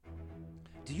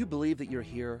Do you believe that you're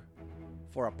here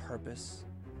for a purpose?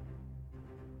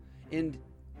 And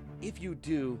if you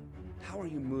do, how are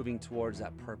you moving towards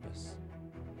that purpose?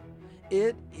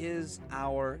 It is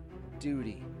our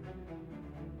duty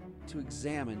to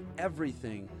examine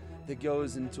everything that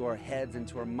goes into our heads,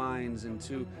 into our minds,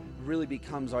 into really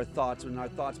becomes our thoughts, and our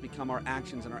thoughts become our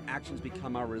actions, and our actions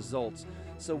become our results.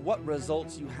 So what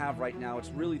results you have right now, it's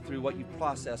really through what you've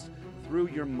processed through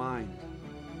your mind.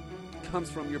 It comes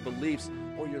from your beliefs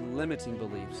or your limiting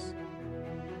beliefs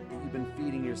that you've been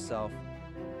feeding yourself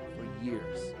for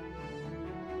years.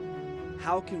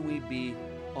 How can we be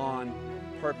on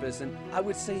purpose? And I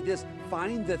would say this,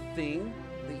 find the thing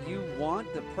that you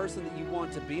want, the person that you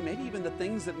want to be, maybe even the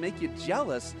things that make you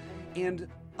jealous, and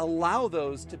allow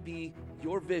those to be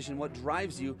your vision, what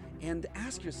drives you, and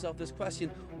ask yourself this question: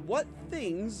 what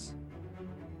things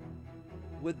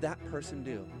would that person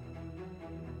do?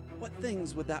 What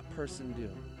things would that person do?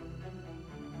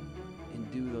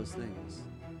 And do those things.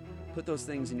 Put those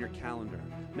things in your calendar.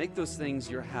 Make those things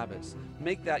your habits.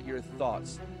 Make that your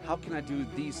thoughts. How can I do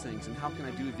these things, and how can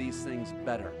I do these things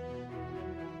better?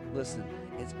 Listen,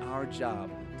 it's our job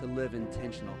to live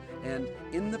intentional. And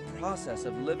in the process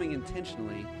of living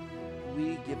intentionally,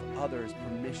 we give others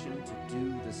permission to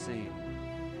do the same.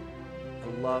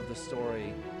 I love the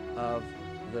story of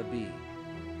the bee.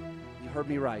 You heard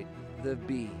me right, the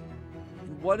bee.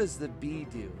 And what does the bee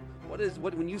do?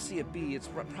 When you see a bee, it's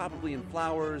probably in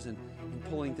flowers and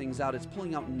pulling things out. It's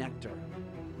pulling out nectar.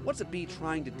 What's a bee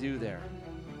trying to do there?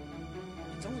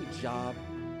 Its only job,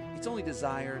 its only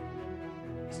desire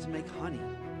is to make honey.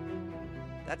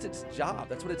 That's its job.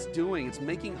 That's what it's doing. It's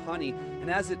making honey. And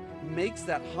as it makes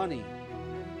that honey,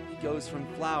 it goes from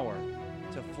flower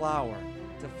to flower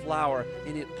to flower,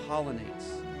 and it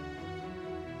pollinates.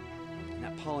 And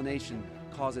that pollination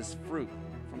causes fruit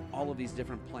from all of these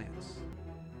different plants.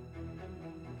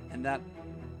 And that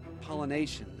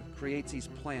pollination that creates these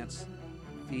plants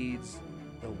feeds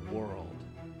the world.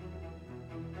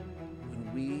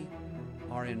 When we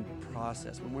are in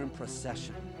process, when we're in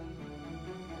procession,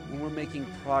 when we're making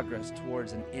progress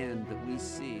towards an end that we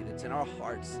see, that's in our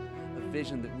hearts, a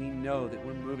vision that we know that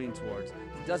we're moving towards,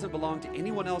 that doesn't belong to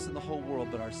anyone else in the whole world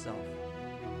but ourselves.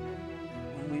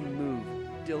 When we move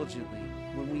diligently,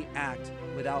 when we act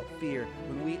without fear,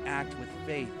 when we act with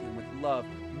faith and with love,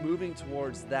 moving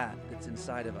towards that that's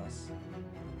inside of us,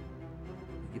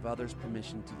 we give others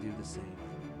permission to do the same.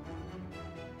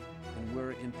 When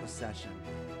we're in procession,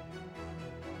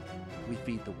 we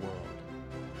feed the world.